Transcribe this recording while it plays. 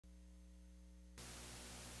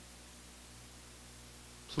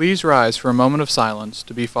Please rise for a moment of silence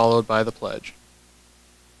to be followed by the pledge.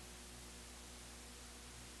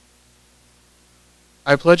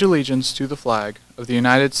 I pledge allegiance to the flag of the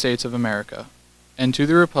United States of America, and to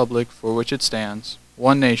the republic for which it stands,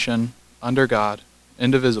 one nation, under God,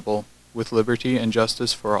 indivisible, with liberty and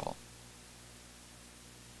justice for all.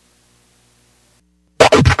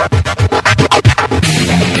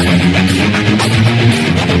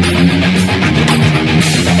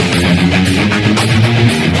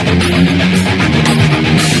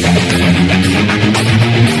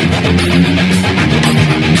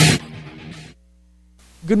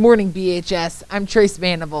 Good morning, BHS. I'm Trace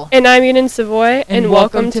Vanderbilt. And I'm Eunice Savoy, and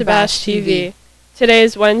welcome to Bash TV. Today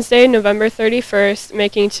is Wednesday, November 31st,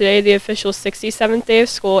 making today the official 67th day of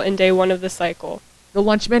school and day 1 of the cycle. The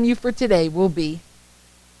lunch menu for today will be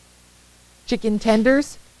chicken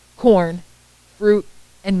tenders, corn, fruit,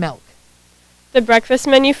 and milk. The breakfast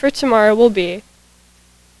menu for tomorrow will be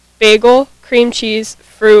bagel, cream cheese,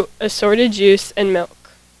 fruit, assorted juice, and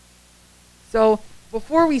milk. So,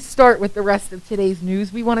 before we start with the rest of today's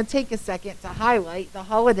news, we want to take a second to highlight the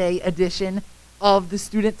holiday edition of the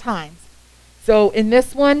Student Times. So in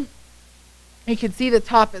this one, you can see the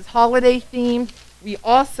top is holiday themed. We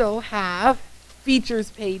also have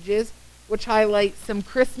features pages, which highlight some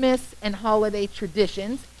Christmas and holiday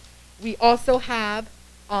traditions. We also have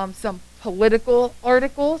some political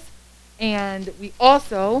articles, and we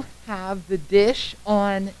also have the dish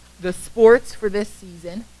on the sports for this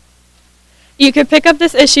season. You could pick up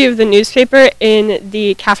this issue of the newspaper in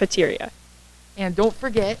the cafeteria. And don't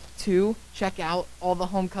forget to check out all the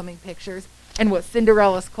homecoming pictures and what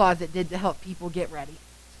Cinderella's Closet did to help people get ready.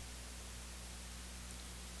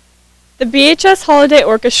 The BHS Holiday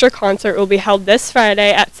Orchestra concert will be held this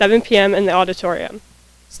Friday at 7 p.m. in the auditorium.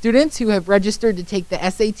 Students who have registered to take the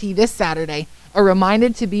SAT this Saturday are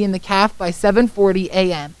reminded to be in the CAF by 7:40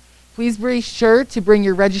 a.m. Please be sure to bring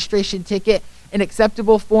your registration ticket, an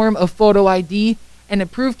acceptable form of photo ID, an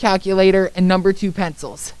approved calculator, and number 2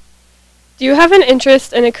 pencils. Do you have an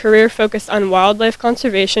interest in a career focused on wildlife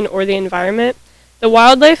conservation or the environment? The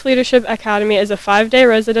Wildlife Leadership Academy is a 5-day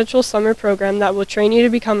residential summer program that will train you to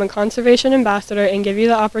become a conservation ambassador and give you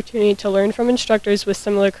the opportunity to learn from instructors with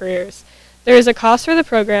similar careers. There is a cost for the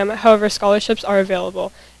program, however, scholarships are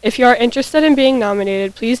available. If you are interested in being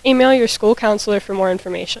nominated, please email your school counselor for more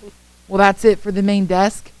information. Well, that's it for the main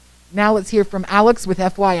desk. Now let's hear from Alex with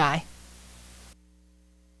FYI.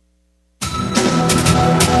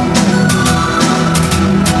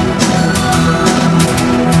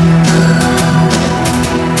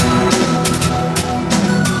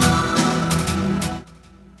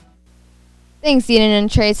 Thanks, Eden and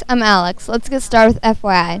Trace. I'm Alex. Let's get started with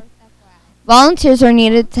FYI. Volunteers are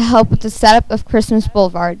needed to help with the setup of Christmas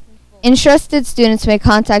Boulevard. Interested students may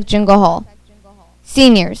contact Jingle Hall.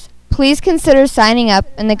 Seniors, please consider signing up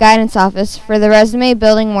in the guidance office for the resume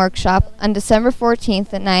building workshop on December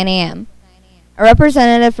 14th at 9 a.m. A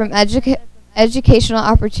representative from Educational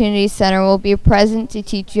Opportunities Center will be present to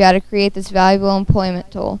teach you how to create this valuable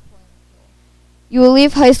employment tool. You will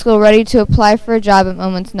leave high school ready to apply for a job at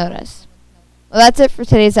moment's notice. Well, that's it for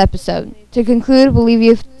today's episode. To conclude, we'll leave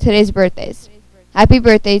you with today's birthdays. Happy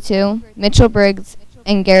birthday to Mitchell Briggs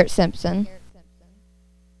and Garrett Simpson.